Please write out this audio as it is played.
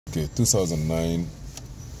Okay, 2009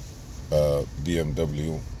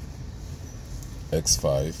 BMW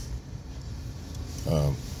X5.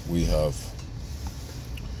 We have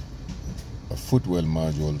a footwell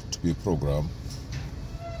module to be programmed.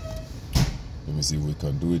 Let me see if we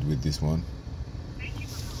can do it with this one. Thank you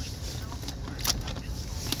for calling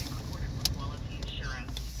Footwell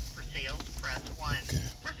Insurance. For sales, press 1. Okay.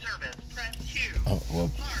 For service, press 2. Well, For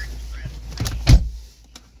parts, press 3.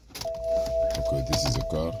 okay, this is a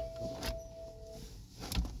car.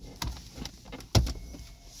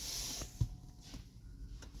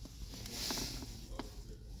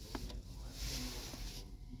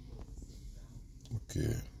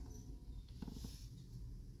 Okay.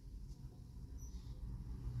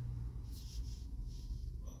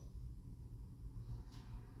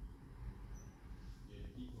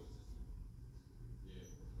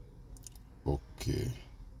 Okay.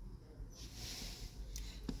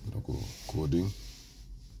 I'm gonna go coding.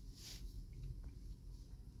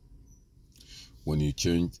 When you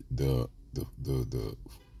change the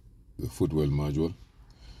footwell module,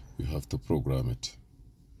 you have to program it.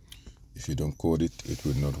 If you don't code it, it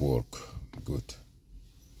will not work. Good.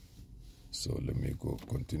 So let me go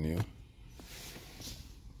continue.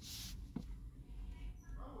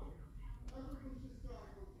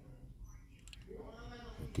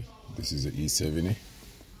 Okay, this is the E70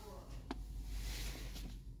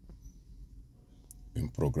 in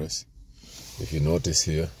progress. If you notice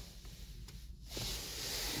here, okay,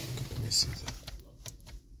 let me see that.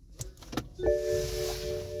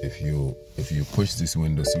 If you push this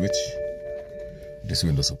window switch, this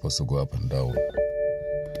window is supposed to go up and down.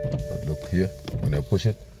 But look here, when I push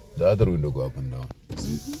it, the other window go up and down.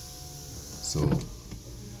 See? So,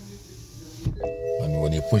 and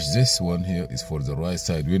when you push this one here, is for the right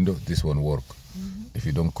side window, this one work. If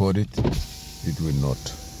you don't code it, it will not.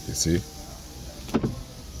 You see?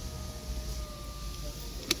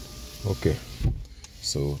 Okay,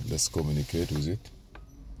 so let's communicate with it.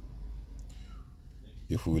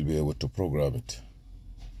 If we will be able to program it,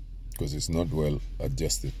 because it's not well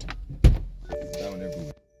adjusted. Down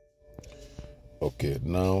everywhere. Okay,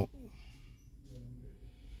 now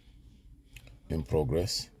in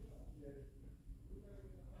progress.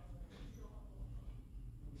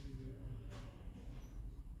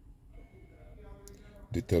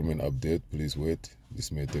 Determine update, please wait.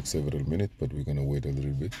 This may take several minutes, but we're gonna wait a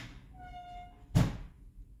little bit.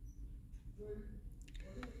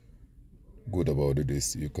 Good about it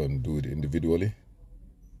is you can do it individually.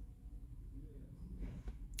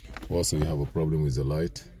 Also, you have a problem with the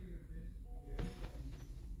light.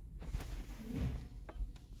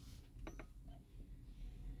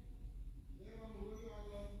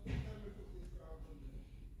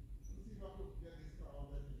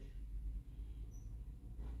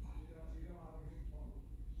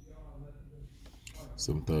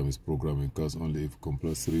 Sometimes programming cars only if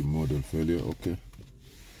compulsory model failure. Okay.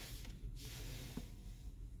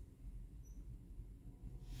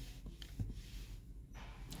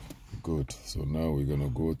 Good. So now we're gonna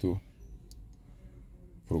go to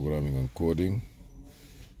programming and coding.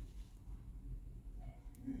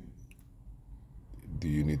 Do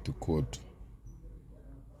you need to code?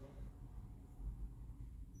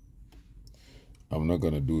 I'm not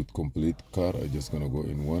gonna do it complete car. I'm just gonna go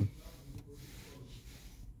in one.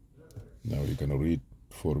 Now you're gonna read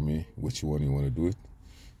for me which one you want to do it.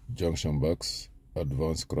 Junction box,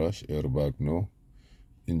 advanced crash, airbag no,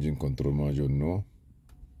 engine control module no,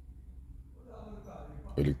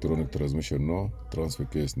 electronic transmission no, transfer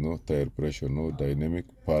case no, tire pressure no, dynamic,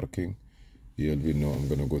 parking, ELV no. I'm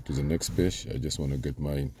gonna go to the next page. I just want to get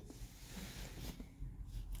mine.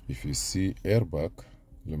 If you see airbag,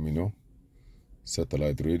 let me know.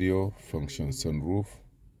 Satellite radio, function sunroof,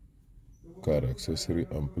 car accessory,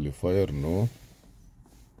 amplifier no.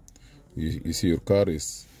 You see your car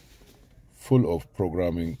is full of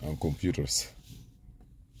programming and computers.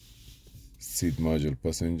 Seat module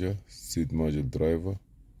passenger, seat module driver,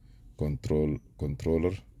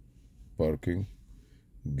 controller, parking,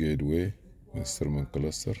 gateway, instrument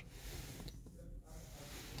cluster.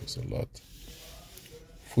 That's a lot.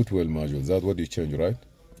 Footwell module, that's what you change, right?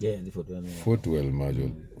 Yeah, the footwell. Footwell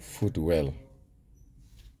module, footwell.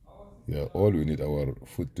 Yeah, all we need our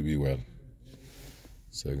foot to be well.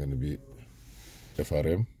 So it's gonna be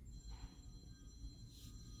FRM.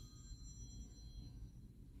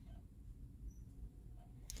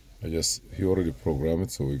 He already programmed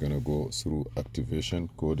it, so we're gonna go through activation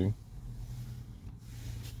coding.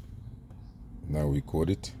 Now we code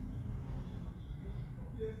it.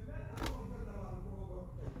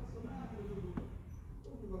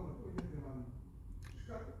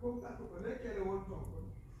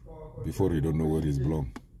 Before he don't know where he's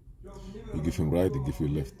belong. You give him right, he give you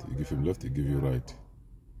left. You give him left, he give you right.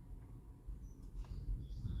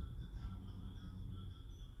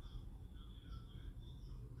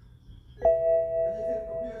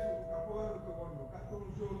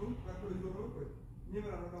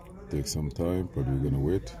 Take some time, but we're gonna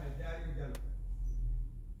wait.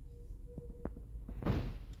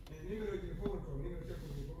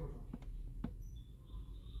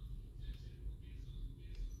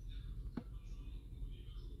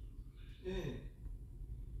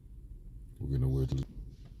 We're gonna wait.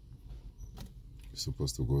 It's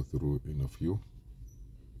supposed to go through in a few.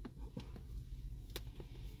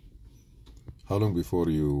 How long before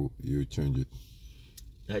you change it?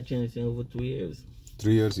 I changed it over 2 years.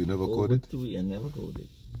 3 years you never code it? 2 years, I never code it.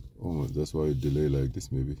 Oh, that's why you delay like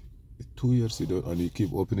this maybe. 2 years you don't, and you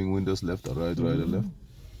keep opening windows left or right, right and left.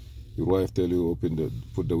 Your wife tell you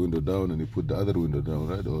put the window down, and you put the other window down,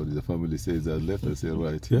 right? Or the family says that left and say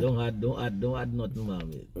right. Yeah. Don't add nothing,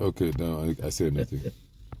 mommy. Okay, now I say nothing.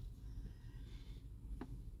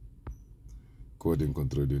 Coding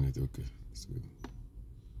control unit. Okay, that's good.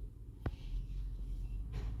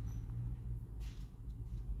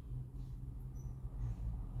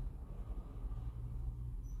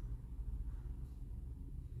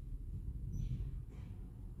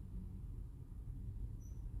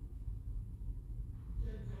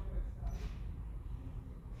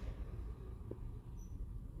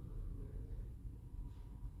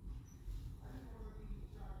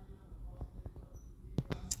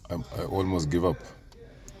 I almost give up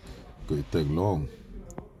because it takes long.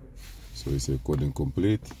 So you say coding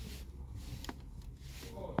complete.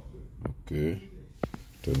 Okay,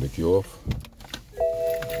 turn the key off.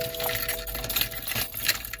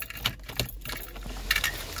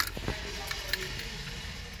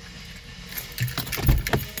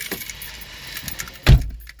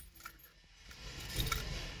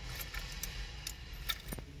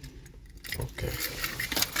 Okay.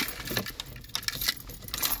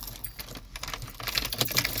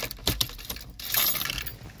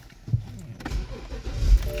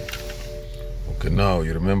 Okay, now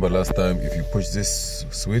you remember last time if you push this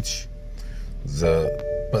switch,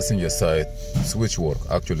 the passenger side switch work.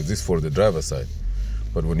 Actually, this for the driver side,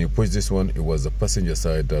 but when you push this one, it was the passenger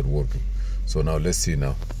side that working. So now let's see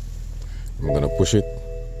now. I'm gonna push it.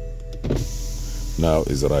 Now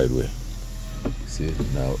is the right way. See,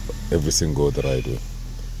 now everything go the right way.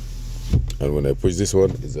 And when I push this one,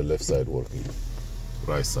 is the left side working,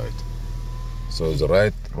 right side. So the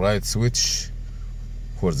right switch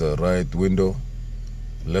for the right window,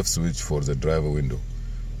 left switch for the driver window.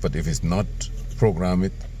 But if it's not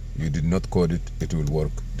programmed, you did not code it, it will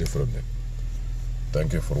work differently.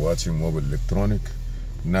 Thank you for watching Mobile Electronic.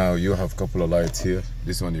 Now you have a couple of lights here.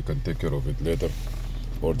 This one you can take care of it later,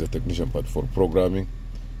 or the technician part. For programming,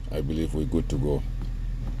 I believe we're good to go.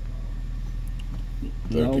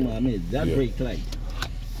 No, mommy, that brake light.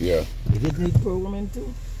 Yeah. Does it need programming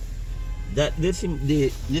too? This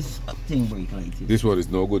thing brake light. This one is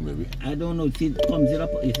no good, maybe. I don't know. See, it comes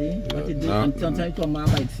up. You see what it do? And sometimes it comes out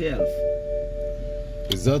by itself.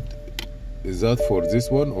 Is that for this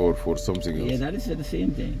one or for something else? Yeah, that is the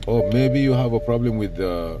same thing. Oh, maybe you have a problem with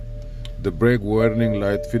the brake warning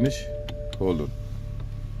light finish. Hold on.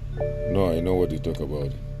 No, I know what you talk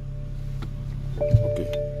about. Okay,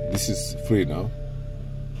 this is free now.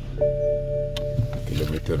 Okay, let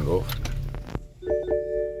me turn it off.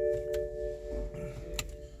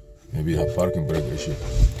 Maybe you have parking brake issue.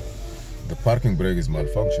 The parking brake is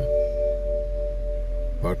malfunction.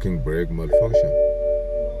 Parking brake malfunction.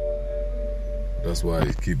 That's why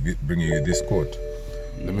I keep bringing you this code.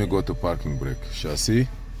 Let me go to parking brake. Chassis.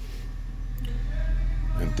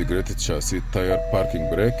 Integrated chassis tire parking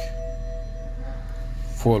brake.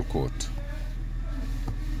 Full code.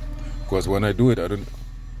 Because when I do it, I don't.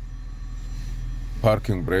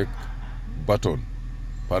 Parking brake button.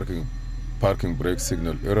 Parking brake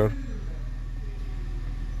signal error.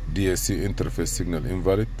 DSC interface signal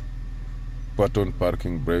invalid. Button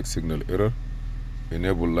parking brake signal error.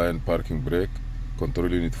 Enable line parking brake.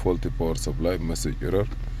 Control unit faulty power supply message error.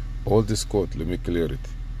 All this code, let me clear it.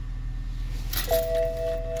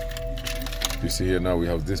 You see here now we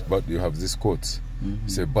have this, but you have this codes.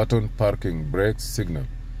 It's a button parking brake signal.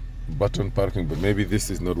 Button parking, but maybe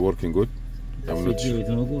this is not working good. I'm not sure.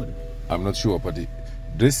 No good. I'm not sure, but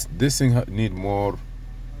this thing need more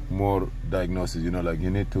diagnosis. You know, like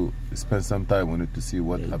you need to spend some time on it to see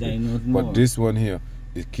what happened. But this one here,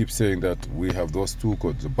 it keeps saying that we have those two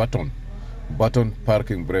codes: the button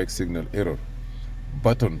parking brake signal error,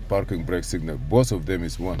 button parking brake signal. Both of them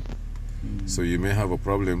is one. So you may have a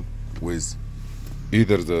problem with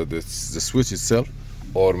either the switch itself,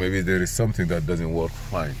 or maybe there is something that doesn't work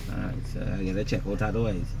fine. Alright, so I gotta check out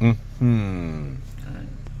otherwise.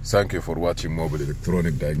 Thank you for watching Mobile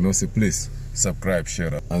Electronic Diagnosis. Please subscribe,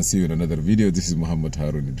 share, and see you in another video. This is Muhammad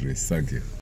Harun Idris. Thank you.